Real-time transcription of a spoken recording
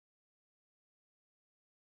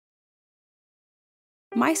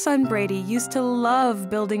My son Brady used to love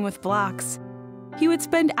building with blocks. He would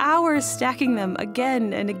spend hours stacking them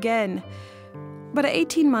again and again. But at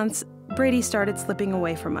 18 months, Brady started slipping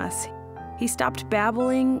away from us. He stopped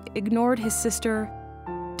babbling, ignored his sister,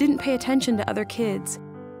 didn't pay attention to other kids.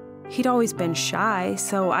 He'd always been shy,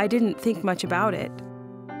 so I didn't think much about it.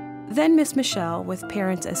 Then Miss Michelle, with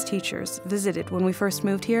parents as teachers, visited when we first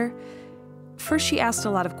moved here. First, she asked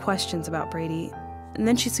a lot of questions about Brady, and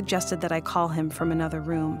then she suggested that I call him from another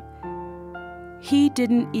room. He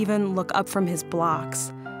didn't even look up from his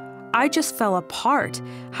blocks. I just fell apart.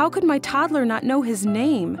 How could my toddler not know his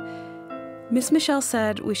name? Miss Michelle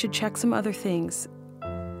said we should check some other things.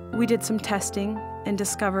 We did some testing and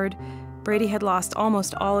discovered Brady had lost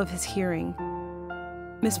almost all of his hearing.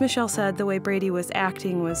 Miss Michelle said the way Brady was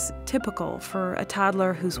acting was typical for a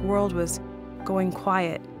toddler whose world was going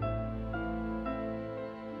quiet.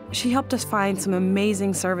 She helped us find some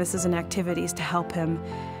amazing services and activities to help him,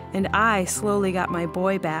 and I slowly got my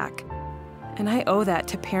boy back. And I owe that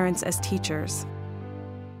to parents as teachers.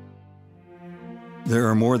 There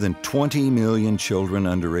are more than 20 million children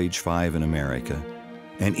under age 5 in America,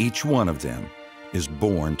 and each one of them is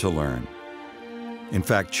born to learn. In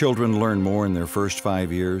fact, children learn more in their first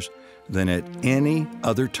 5 years than at any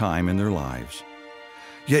other time in their lives.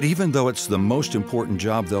 Yet even though it's the most important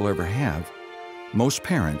job they'll ever have, most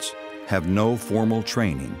parents have no formal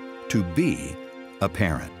training to be a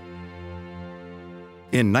parent.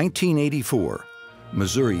 In 1984,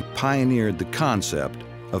 Missouri pioneered the concept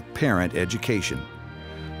of parent education,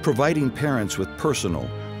 providing parents with personal,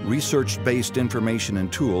 research-based information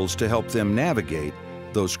and tools to help them navigate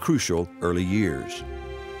those crucial early years.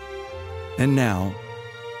 And now,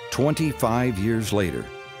 25 years later,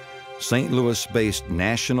 St. Louis-based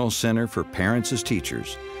National Center for Parents as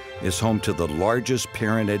Teachers is home to the largest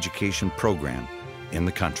parent education program in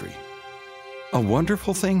the country. A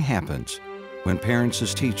wonderful thing happens when Parents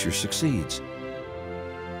as Teachers succeeds.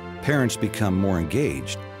 Parents become more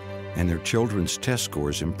engaged and their children's test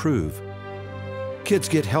scores improve. Kids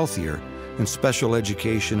get healthier and special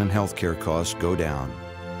education and healthcare costs go down.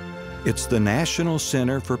 It's the National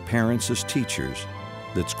Center for Parents as Teachers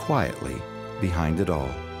that's quietly behind it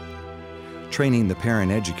all, training the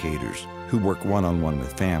parent educators who work one-on-one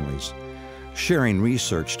with families, sharing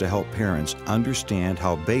research to help parents understand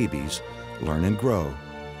how babies learn and grow,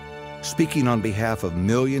 speaking on behalf of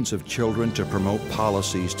millions of children to promote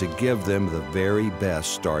policies to give them the very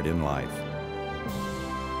best start in life.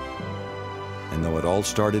 And though it all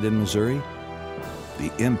started in Missouri,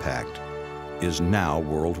 the impact is now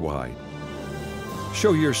worldwide.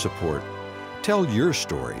 Show your support. Tell your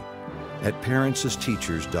story at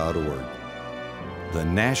parentsasteachers.org. The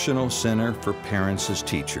National Center for Parents as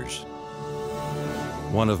Teachers,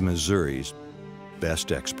 one of Missouri's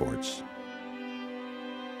best exports.